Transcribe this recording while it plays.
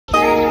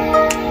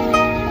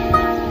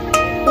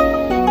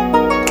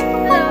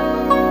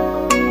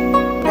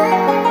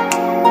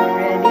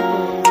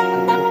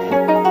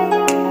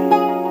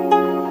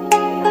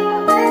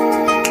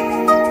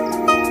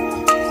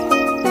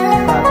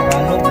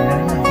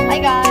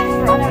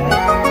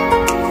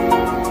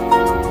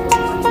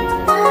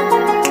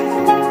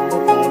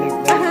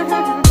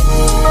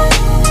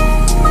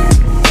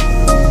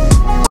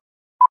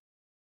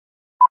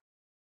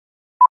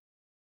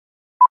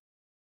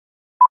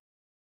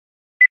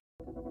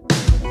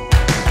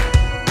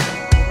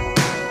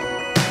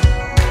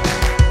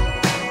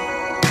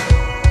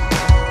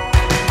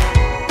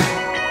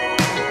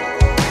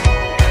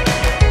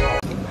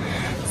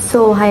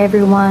So hi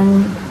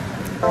everyone.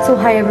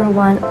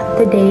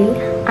 Today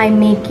I'm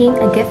making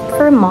a gift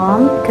for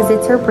mom because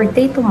it's her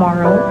birthday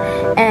tomorrow,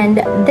 and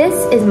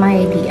this is my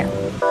idea.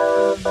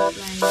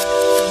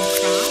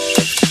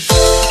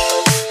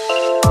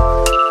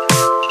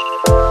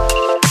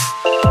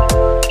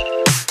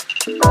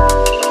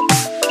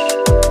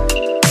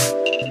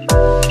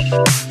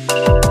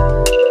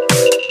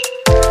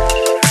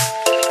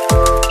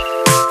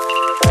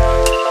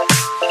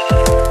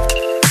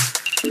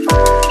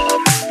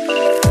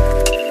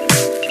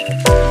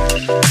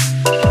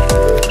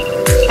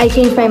 I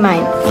changed my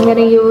mind. I'm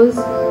gonna use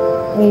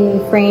a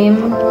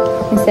frame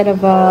instead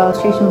of a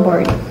illustration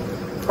board.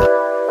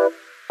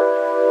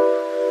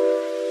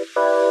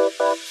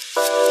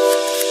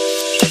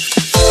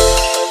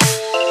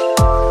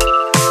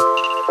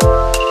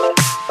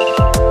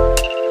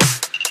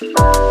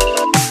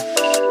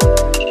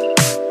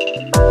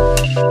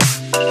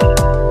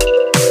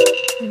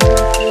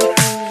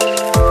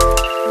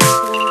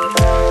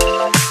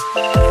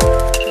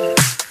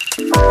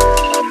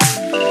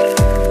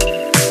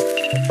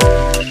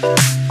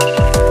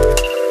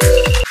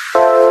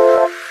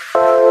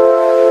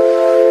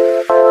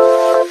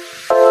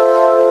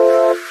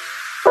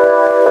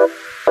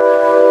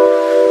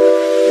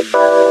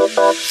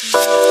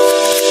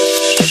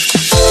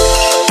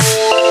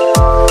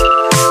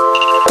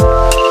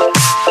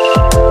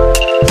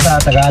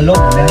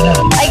 Tagalog.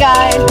 Hi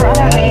guys, we're on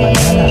our way.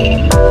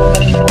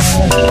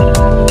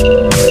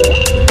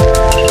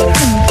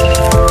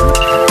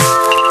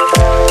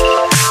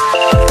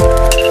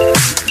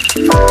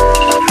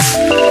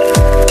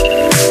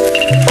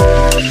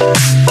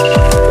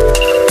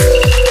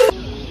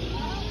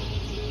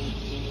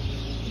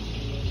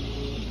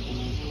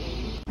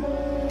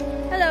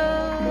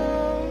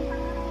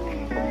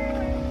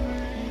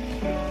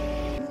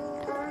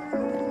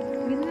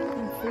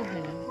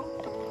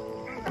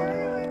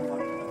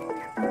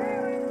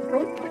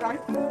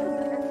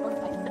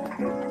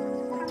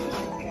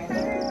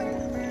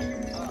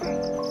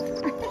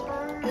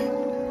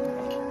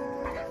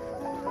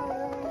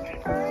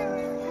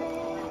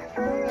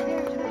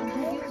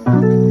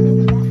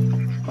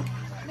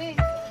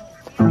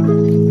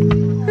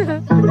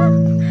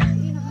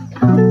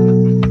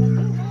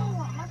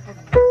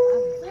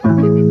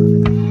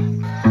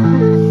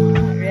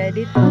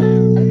 Ready to?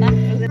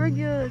 We're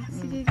good.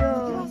 Sige,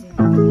 go.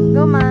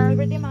 Go, ma.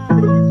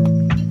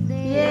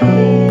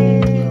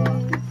 Yay!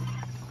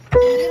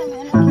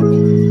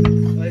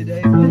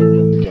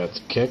 That's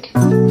kick.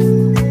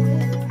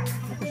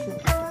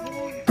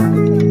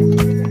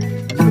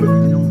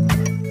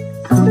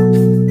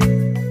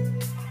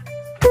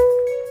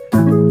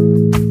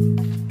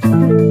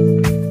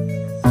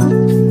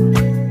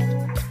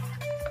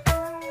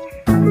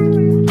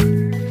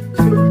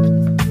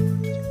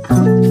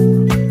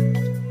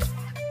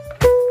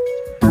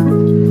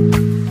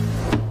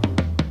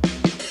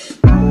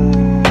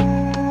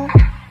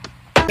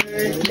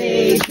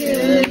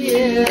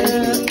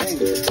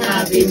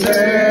 Happy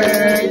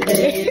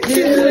birthday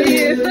to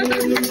you.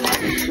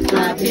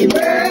 Happy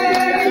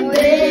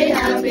birthday,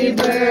 happy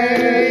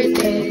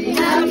birthday,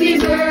 happy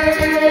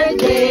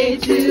birthday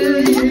to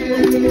you.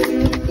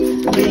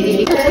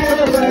 May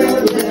the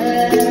world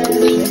bless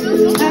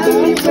you.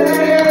 Happy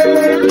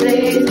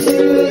birthday to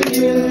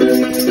you.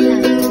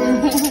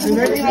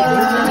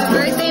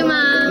 Birthday,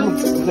 Mom.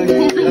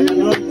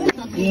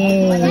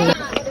 Yay.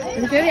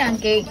 It's very on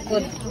cake.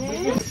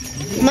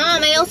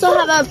 Mom, I also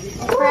have a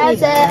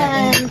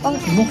present.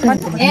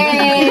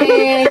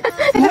 Yay!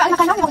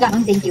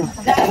 Thank you.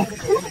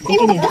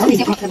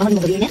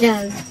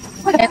 Yes.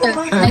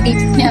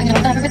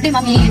 Birthday,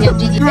 Mami.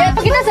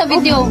 Pakita sa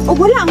video. O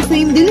wala ang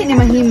same dili ni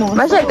mahimo.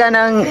 Masyag ka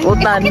ng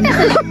utan.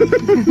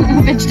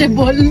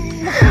 Vegetable.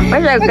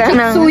 Masyag ka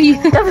ng... Suy.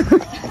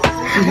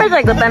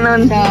 Masyag utan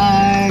nun.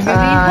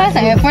 Sa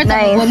effort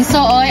ang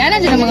bunso. Ano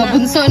dyan ang mga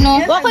bunso, no?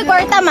 Wako'y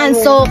kwarta man,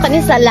 so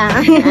kanisa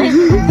lang.